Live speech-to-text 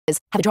chapters.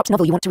 Have a dropped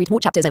novel you want to read more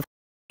chapters of?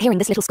 Hearing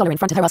this little scholar in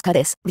front of her ask her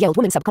this, the old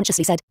woman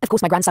subconsciously said, "Of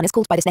course my grandson is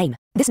called by this name.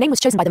 This name was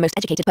chosen by the most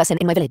educated person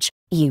in my village.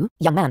 You,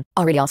 young man,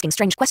 are really asking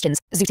strange questions."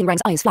 Zooting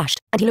Rang's eyes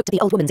flashed, and he looked at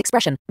the old woman's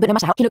expression, but no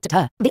matter how he looked at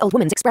her, the old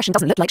woman's expression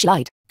doesn't look like she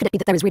lied. Could it be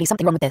that there was really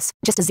something wrong with this?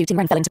 Just as Zooting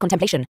Rang fell into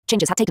contemplation,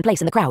 changes had taken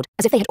place in the crowd,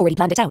 as if they had already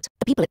planned it out.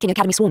 The people at King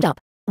Academy swarmed up.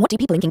 What do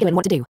people in King Gillen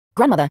want to do?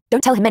 Grandmother,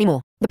 don't tell him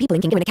anymore. The people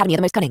in King Gillen Academy are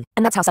the most cunning,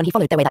 and that's how son he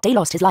followed their way that day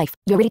lost his life.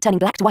 You're really turning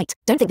black to white.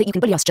 Don't think that you can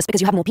bully us just because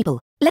you have more people.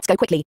 Let's go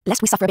quickly,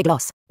 lest we suffer a big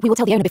loss. We will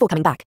tell the owner before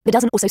coming back. The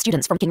dozen or so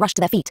students from King rushed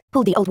to their feet,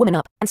 pulled the old woman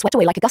up, and swept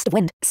away like a gust of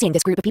wind. Seeing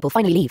this group of people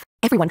finally leave,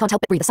 everyone can't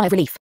help but breathe a sigh of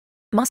relief.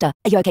 Master,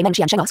 are you okay? Meng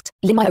Qiansheng asked.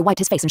 Lin Mayo wiped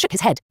his face and shook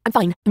his head. I'm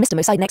fine. Mr.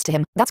 Mo sighed next to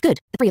him. That's good.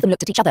 The three of them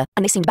looked at each other,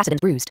 and they seemed battered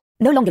and bruised.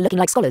 No longer looking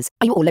like scholars.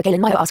 Are you all okay?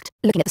 Lin Mayo asked,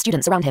 looking at the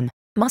students around him.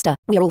 Master,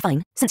 we are all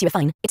fine. Since you are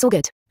fine, it's all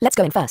good. Let's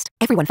go in first.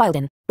 Everyone filed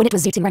in. When it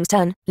was Zooting Rang's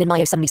turn, Lin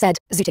Mayo suddenly said,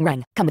 Zooting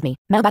Rang, come with me.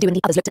 Mao Badu and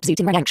the others looked at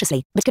Zooting Rang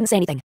anxiously, but couldn't say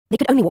anything. They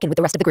could only walk in with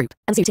the rest of the group,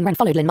 and Zooting Rang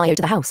followed Lin Mayo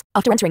to the house.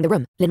 After entering the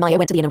room, Lin Mayo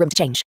went to the inner room to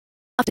change.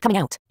 After coming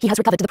out, he has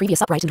recovered to the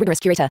previous upright and rigorous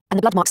curator, and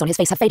the blood marks on his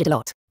face have faded a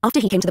lot. After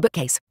he came to the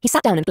bookcase, he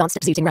sat down and glanced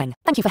at Zooting Rang.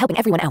 Thank you for helping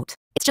everyone out.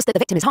 It's just that the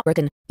victim is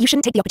heartbroken. You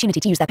shouldn't take the opportunity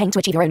to use their pain to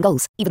achieve your own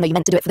goals, even though you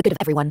meant to do it for the good of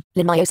everyone.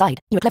 Lin Mayo sighed.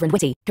 You are clever and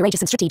witty,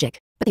 courageous and strategic.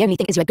 But the only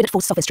thing is you are good at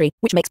false sophistry,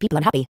 which makes people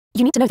unhappy.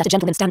 You need to know that a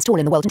gentleman stands tall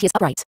in the world and he is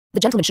upright. The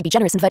gentleman should be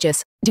generous and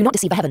virtuous. Do not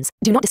deceive the heavens.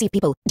 Do not deceive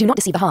people. Do not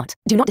deceive the heart.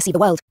 Do not deceive the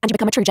world, and you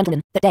become a true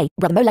gentleman. That day,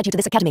 Brother Mo led you to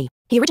this academy.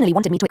 He originally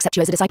wanted me to accept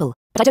you as a disciple,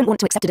 but I don't want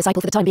to accept a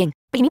disciple for the time being.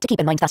 But you need to keep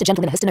in mind that a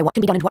gentleman has to know what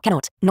can be done and what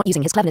cannot, not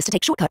using his cleverness to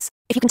take shortcuts.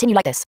 If you continue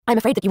like this, I'm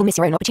afraid that you will miss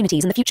your own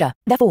opportunities in the future.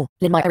 Therefore,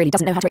 Lin Mayo really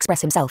doesn't know how to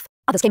express himself.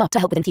 Others came up to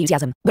help with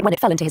enthusiasm, but when it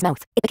fell into his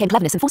mouth, it became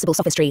cleverness and forcible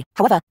sophistry.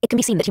 However, it can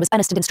be seen that he was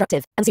earnest and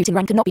instructive, and Zooting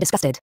Rang could not be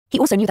disgusted. He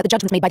also knew that the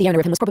judgment made by the owner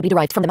of him was probably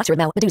derived from the matter of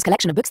Mao Badu's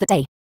collection of books that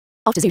day.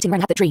 After Zooting Rang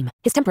had that dream,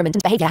 his temperament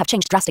and behavior have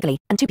changed drastically,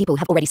 and two people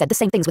have already said the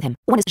same things with him.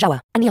 One is Zhaoa,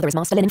 and the other is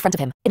Master Lin in front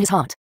of him. In his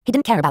heart, he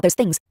didn't care about those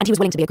things, and he was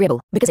willing to be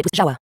agreeable, because it was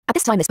Zhaoa. At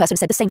this time this person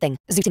said the same thing.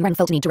 Zooting Rang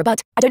felt a need to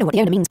rebut. I don't know what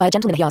the owner means by a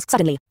gentleman, he asked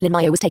suddenly. Lin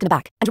Mayo was taken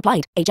aback, and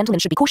replied, a gentleman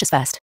should be cautious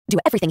first. Do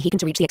everything he can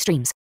to reach the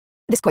extremes.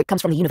 This quote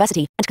comes from the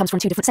university, and comes from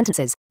two different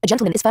sentences. A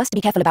gentleman is first to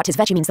be careful about his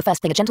virtue means the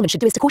first thing a gentleman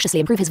should do is to cautiously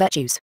improve his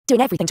virtues.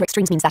 Doing everything to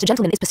extremes means that a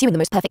gentleman is pursuing the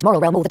most perfect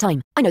moral realm all the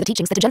time. I know the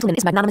teachings that a gentleman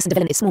is magnanimous and a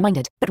villain is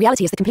small-minded, but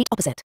reality is the complete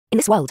opposite. In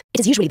this world, it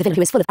is usually the villain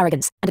who is full of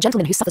arrogance, and a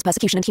gentleman who suffers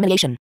persecution and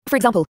humiliation. For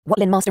example, what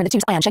Lin Master and the two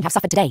Ian Sheng have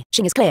suffered today.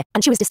 Xing is clear,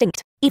 and Chu is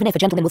distinct. Even if a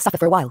gentleman will suffer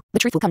for a while, the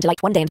truth will come to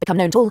light one day and become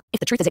known to all. If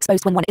the truth is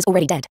exposed when one is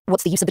already dead,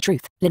 what's the use of the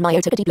truth? Lin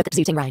Mayo took a deep look at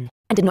Zooting Rang,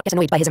 and did not get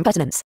annoyed by his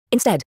impertinence.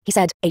 Instead, he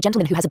said, a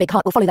gentleman who has a big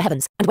heart will follow the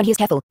heavens, and when he is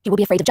careful, he will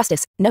be afraid of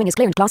justice. Knowing is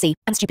clear and classy,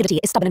 and stupidity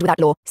is stubborn and without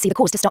law. See the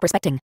cause to stop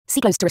respecting.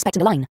 See close to respect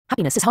and align.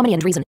 Happiness is harmony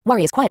and reason.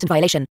 Worry is quiet and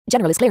violation.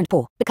 General is clear and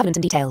poor, but covenant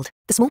and detailed.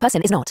 The small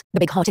person is not. The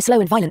big heart is slow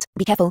and violent.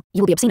 Be careful.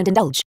 You will be obscene and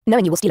indulge.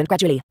 Knowing you will steal and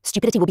gradually.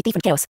 Stupidity will be thief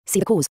and chaos. See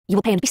the cause. You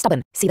will pay and be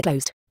stubborn. See the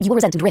closed. You will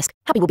resent and risk.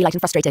 Happy will be light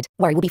and frustrated.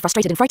 Worry will be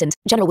frustrated and frightened.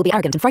 General will be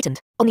arrogant and frightened.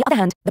 On the other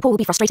hand, the poor will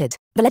be frustrated.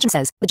 The legend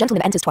says, the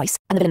gentleman enters twice,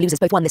 and the villain loses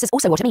both. One. This is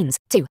also what it means.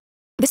 2.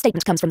 This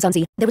statement comes from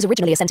Zunzi. There was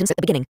originally a sentence at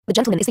the beginning. The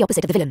gentleman is the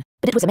opposite of the villain,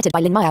 but it was omitted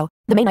by Lin Mao.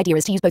 The main idea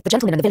is to use both the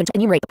gentleman and the villain to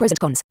enumerate the pros and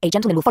cons. A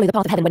gentleman will follow the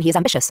path of heaven when he is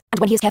ambitious, and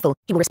when he is careful,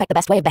 he will respect the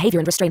best way of behavior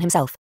and restrain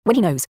himself. When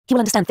he knows, he will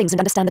understand things and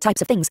understand the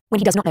types of things. When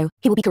he does not know,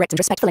 he will be correct and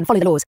respectful and follow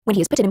the laws. When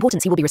he is put in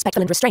importance, he will be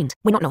respectful and restrained.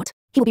 When not,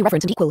 he will be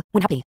reverent and equal.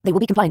 When happy, they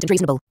will be compliant and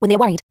reasonable. When they are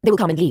worried, they will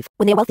come and leave.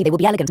 When they are wealthy, they will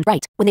be elegant and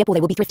bright. When they are poor,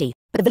 they will be thrifty.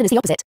 But the villain is the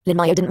opposite. Lin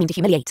Mayo didn't mean to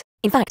humiliate.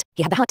 In fact,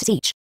 he had the heart to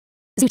teach.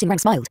 Zooting Rang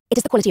smiled. It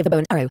is the quality of a bow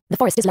and arrow. The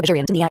forest is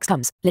luxuriant and the axe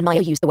comes. Lin Mayo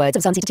used the words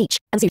of Zunzi to teach,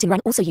 and Zooting Rang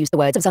also used the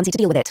words of Zunzi to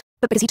deal with it.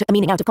 But because he took a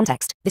meaning out of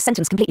context, this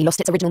sentence completely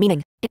lost its original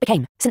meaning. It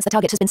became, since the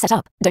target has been set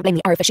up, don't blame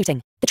the arrow for shooting.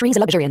 The trees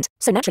are luxuriant,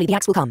 so naturally the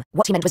axe will come.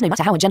 What he meant was no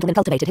matter how a gentleman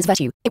cultivated his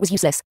virtue, it was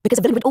useless, because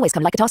a villain would always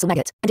come like a tarsal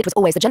maggot, and it was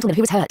always the gentleman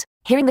who was hurt.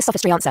 Hearing this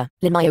sophistry answer,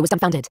 Lin Mayo was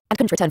dumbfounded, and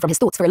couldn't return from his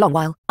thoughts for a long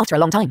while. After a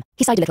long time,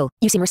 he sighed a little.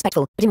 You seem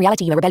respectful, but in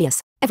reality you are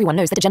rebellious. Everyone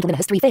knows that a gentleman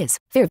has 3 fears.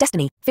 Fear of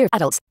destiny, fear of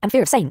adults, and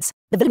fear of saints.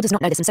 The villain does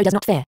not know this and so does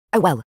not fear. Oh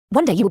well,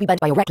 one day you will be burnt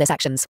by your reckless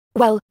actions.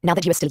 Well, now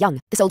that you are still young,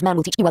 this old man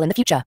will teach you well in the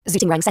future,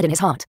 Zooting Rang said in his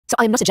heart. So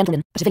I am not a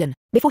gentleman, but a villain.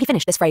 Before he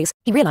finished this phrase,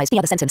 he realized the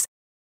other sentence.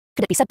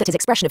 Could it be said that his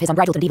expression of his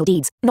unbridled and evil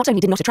deeds not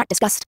only did not attract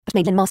disgust, but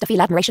made Lin Master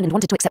feel admiration and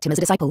wanted to accept him as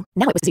a disciple?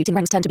 Now it was Zooting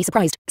Rang's turn to be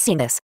surprised. Seeing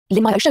this,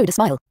 Lin Mayo showed a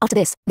smile. After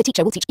this, the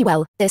teacher will teach you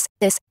well. This,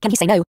 can he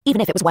say no,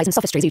 even if it was wise and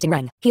sophistry? Zooting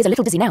Rang. He is a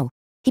little dizzy now.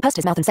 He pursed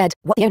his mouth and said,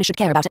 what the owner should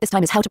care about at this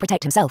time is how to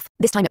protect himself.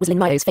 This time it was Lin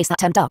Mayo's face that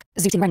turned dark.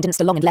 Zooting Rang didn't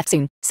stay long and left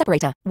soon.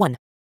 Separator. 1.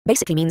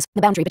 Basically means,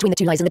 the boundary between the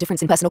two lies in the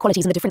difference in personal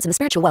qualities and the difference in the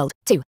spiritual world.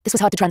 2. This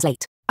was hard to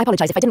translate. I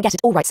apologize if I didn't get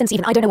it all right since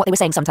even I don't know what they were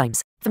saying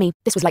sometimes. For me,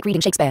 this was like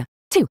reading Shakespeare.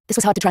 2. This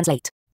was hard to translate.